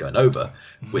the guy's going over,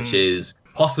 which is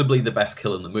possibly the best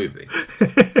kill in the movie.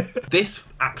 This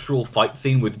actual fight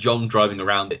scene with John driving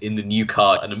around in the new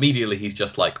car, and immediately he's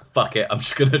just like, fuck it, I'm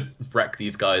just gonna wreck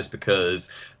these guys because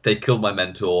they killed my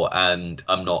mentor and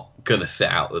I'm not gonna sit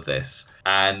out of this.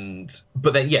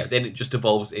 But then it just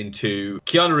evolves into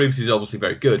Keanu Reeves, who's obviously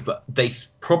very good, but they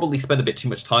probably spend a bit too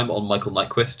much time on Michael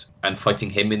Nyqvist and fighting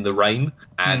him in the rain,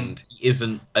 and he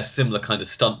isn't a similar kind of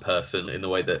stunt person in the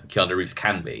way that Keanu Reeves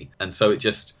can be, and so it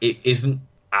isn't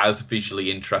as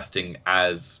visually interesting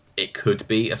as it could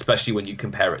be, especially when you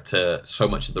compare it to so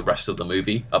much of the rest of the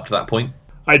movie up to that point.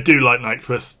 I do like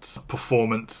Nyqvist's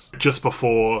performance just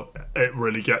before it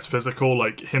really gets physical,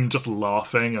 like him just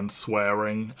laughing and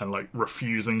swearing and like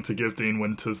refusing to give Dean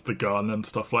Winters the gun and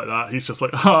stuff like that. He's just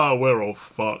like, we're all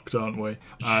fucked, aren't we?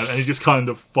 And he just kind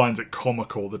of finds it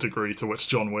comical, the degree to which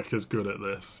John Wick is good at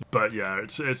this. But yeah,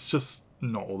 it's just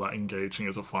not all that engaging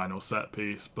as a final set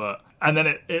piece. And then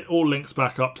it all links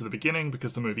back up to the beginning,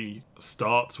 because the movie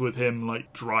starts with him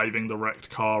like driving the wrecked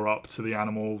car up to the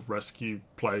animal rescue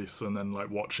place and then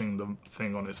like watching the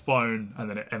thing on his phone, and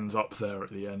then it ends up there at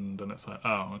the end, and it's like,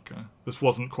 oh, okay, this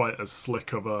wasn't quite as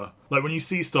slick of a, like when you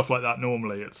see stuff like that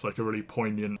normally it's like a really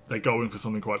poignant, they're going for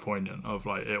something quite poignant of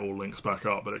like it all links back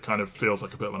up, but it kind of feels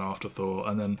like a bit of an afterthought.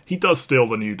 And then he does steal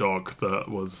the new dog that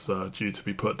was due to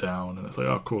be put down, and it's like,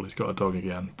 oh cool, he's got a dog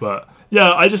again. But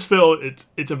yeah, I just feel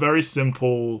it's a very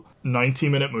simple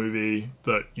 90-minute movie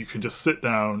that you can just sit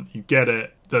down, you get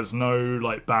it. There's no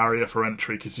like barrier for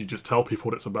entry, because you just tell people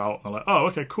what it's about and they're like, oh,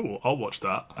 okay, cool, I'll watch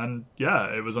that. And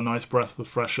yeah, it was a nice breath of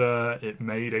fresh air. It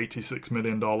made $86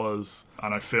 million,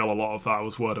 and I feel a lot of that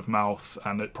was word of mouth,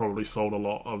 and it probably sold a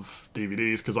lot of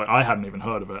DVDs, because I hadn't even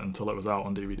heard of it until it was out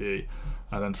on DVD.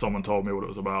 And then someone told me what it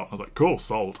was about. I was like, cool,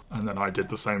 sold. And then I did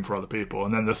the same for other people.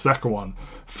 And then the second one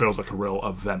feels like a real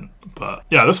event. But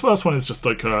yeah, this first one is just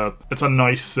like it's a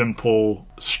nice, simple,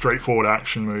 straightforward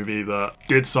action movie that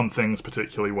did some things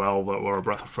particularly well that were a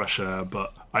breath of fresh air.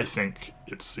 But I think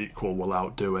its sequel will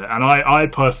outdo it. And I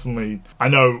personally, I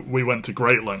know we went to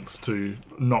great lengths to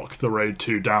knock the Raid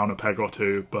 2 down a peg or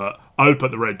two, but I would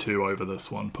put the Raid 2 over this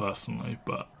one personally.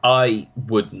 But I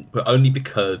wouldn't, but only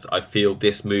because I feel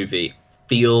this movie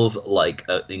feels like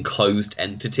an enclosed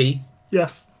entity.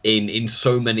 Yes. In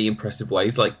so many impressive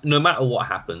ways. Like, no matter what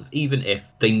happens, even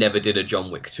if they never did a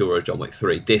John Wick 2 or a John Wick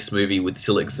 3, this movie would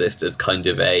still exist as kind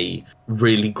of a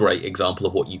really great example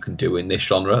of what you can do in this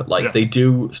genre. Like, They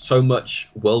do so much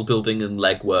world building and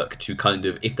legwork to kind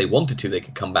of, if they wanted to, they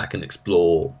could come back and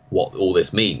explore what all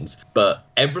this means. But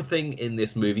everything in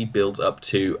this movie builds up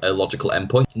to a logical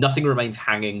endpoint. Nothing remains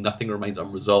hanging, nothing remains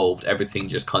unresolved, everything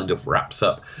just kind of wraps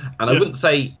up. And I wouldn't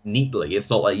say neatly. It's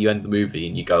not like you end the movie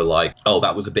and you go like, oh,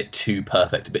 that was a bit too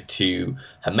perfect, a bit too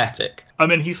hermetic. I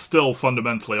mean, he's still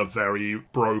fundamentally a very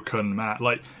broken man.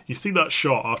 Like, you see that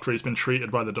shot after he's been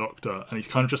treated by the doctor, and he's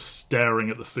kind of just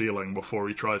staring at the ceiling before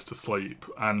he tries to sleep.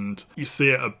 And you see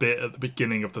it a bit at the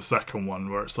beginning of the second one,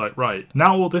 where it's like, right,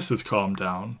 now all this has calmed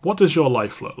down, what does your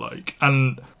life look like?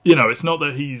 And, it's not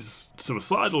that he's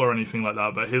suicidal or anything like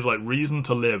that, but his, like, reason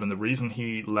to live and the reason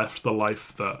he left the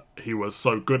life that he was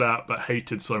so good at but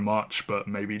hated so much but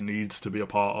maybe needs to be a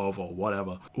part of or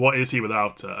whatever. What is he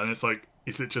without it? And it's like,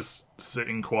 is it just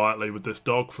sitting quietly with this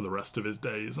dog for the rest of his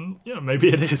days? And, maybe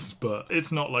it is, but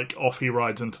it's not like off he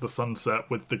rides into the sunset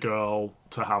with the girl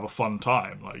to have a fun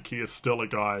time. Like, he is still a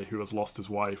guy who has lost his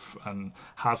wife and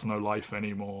has no life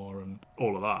anymore and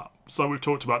all of that. So we've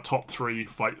talked about top 3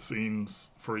 fight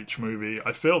scenes for each movie.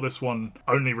 I feel this one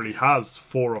only really has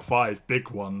 4 or 5 big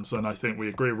ones, and I think we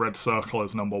agree Red Circle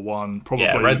is number 1.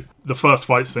 Probably the first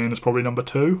fight scene is probably number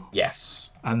 2. Yes.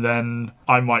 And then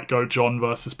I might go John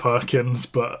versus Perkins,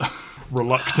 but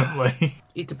reluctantly.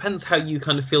 it depends how you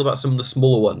kind of feel about some of the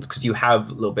smaller ones, because you have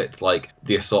little bits like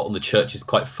the assault on the church is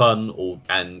quite fun,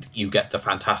 and you get the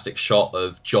fantastic shot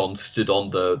of John stood on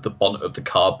the bonnet of the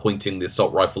car pointing the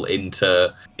assault rifle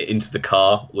into the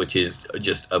car, which is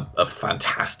just a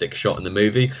fantastic shot in the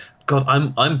movie. God,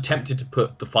 I'm tempted to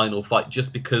put the final fight,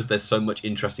 just because there's so much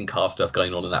interesting car stuff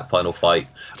going on in that final fight.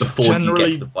 Before you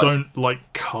get to the fight. Don't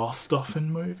like car stuff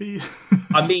in movies.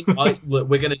 I mean, look,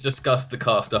 we're going to discuss the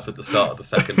car stuff at the start of the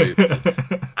second movie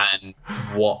and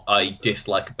what I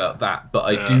dislike about that. But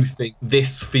I do think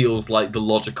this feels like the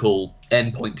logical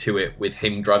endpoint to it, with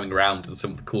him driving around and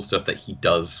some of the cool stuff that he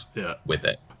does with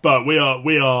it. But we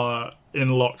are in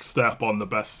lockstep on the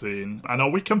best scene. And are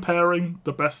we comparing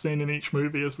the best scene in each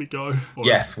movie as we go?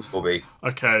 Yes, we will be.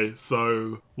 Okay,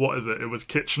 so what is it? It was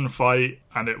Kitchen Fight,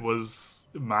 and it was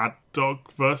Mad Dog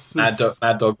versus...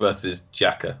 Mad Dog versus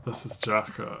Jacka. Versus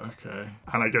Jacka, okay.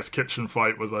 And I guess Kitchen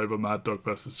Fight was over Mad Dog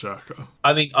versus Jacka.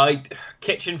 I mean,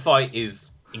 Kitchen Fight is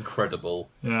incredible.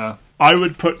 Yeah. I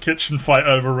would put Kitchen Fight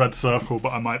over Red Circle,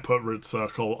 but I might put Red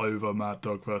Circle over Mad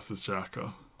Dog versus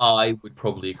Jacka. I would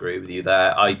probably agree with you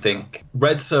there. I think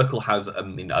Red Circle has, I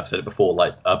mean, I've said it before,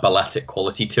 like a balletic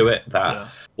quality to it that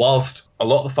whilst a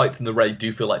lot of the fights in the raid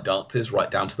do feel like dances, right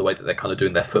down to the way that they're kind of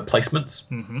doing their foot placements,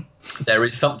 there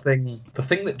is something, the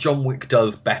thing that John Wick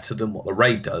does better than what the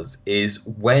raid does is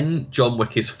when John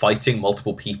Wick is fighting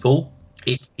multiple people,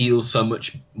 it feels so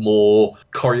much more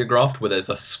choreographed, where there's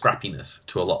a scrappiness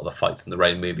to a lot of the fights in the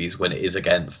raid movies when it is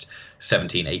against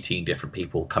 17, 18 different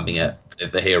people coming at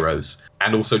the heroes.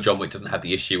 And also John Wick doesn't have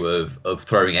the issue of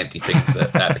throwing empty things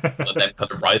at people and then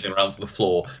kind of writhing around on the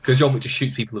floor, because John Wick just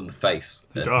shoots people in the face.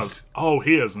 He does. Oh,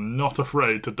 he is not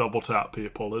afraid to double tap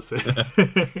people, is he?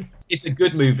 It's a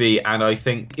good movie, and I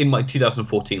think in my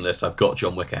 2014 list I've got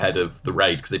John Wick ahead of The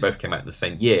Raid, because they both came out in the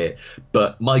same year.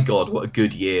 But my God, what a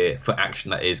good year for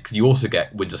action that is, because you also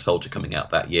get Winter Soldier coming out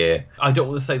that year. I don't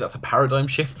want to say that's a paradigm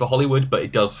shift for Hollywood, but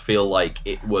it does feel like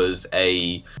it was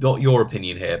not your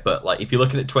opinion here, but like if you're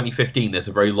looking at 2015, there's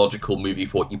a very logical movie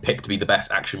for what you pick to be the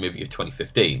best action movie of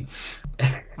 2015.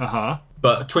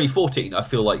 But 2014, I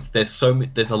feel like there's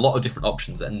a lot of different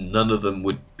options, and none of them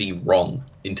would be wrong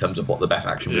in terms of what the best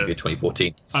action movie of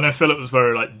 2014 is. And I feel it was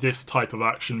very like, this type of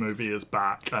action movie is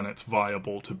back, and it's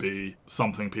viable to be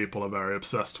something people are very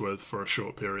obsessed with for a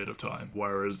short period of time.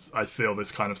 Whereas I feel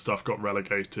this kind of stuff got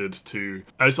relegated to...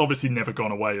 It's obviously never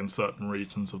gone away in certain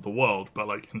regions of the world, but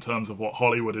like in terms of what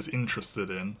Hollywood is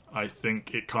interested in, I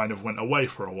think it kind of went away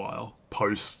for a while.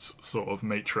 Post sort of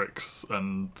Matrix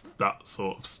and that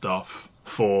sort of stuff.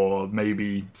 For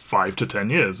maybe 5 to 10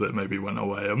 years it maybe went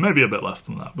away, or maybe a bit less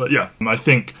than that. But yeah, I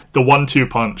think the 1-2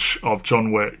 punch of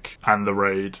John Wick and The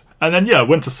Raid, and then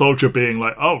Winter Soldier being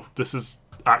like, oh, this is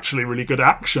actually really good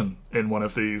action in one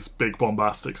of these big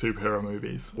bombastic superhero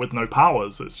movies with no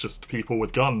powers, it's just people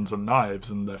with guns and knives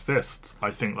and their fists.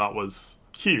 I think that was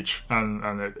huge,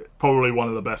 and it, probably one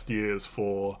of the best years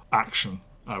for action,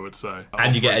 I would say.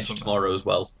 And you get Edge Tomorrow as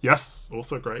well. Yes,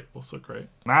 also great.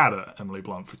 Mad at Emily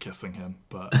Blunt for kissing him,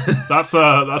 but that's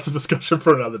a discussion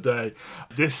for another day.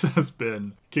 This has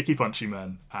been Kicky Punchy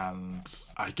Men, and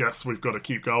I guess we've got to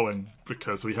keep going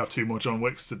because we have 2 more John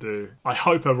Wicks to do. I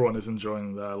hope everyone is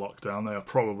enjoying their lockdown. They are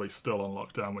probably still on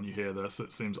lockdown when you hear this.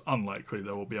 It seems unlikely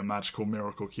there will be a magical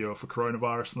miracle cure for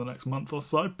coronavirus in the next month or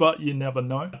so, but you never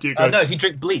know. No, he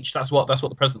drink bleach. That's what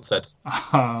the president said.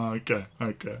 Okay.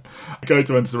 Go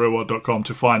to entertherealworld.com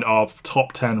to find our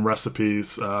top 10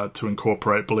 recipes to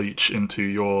incorporate bleach into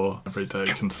your everyday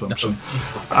consumption.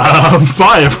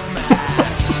 Bye,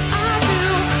 everyone.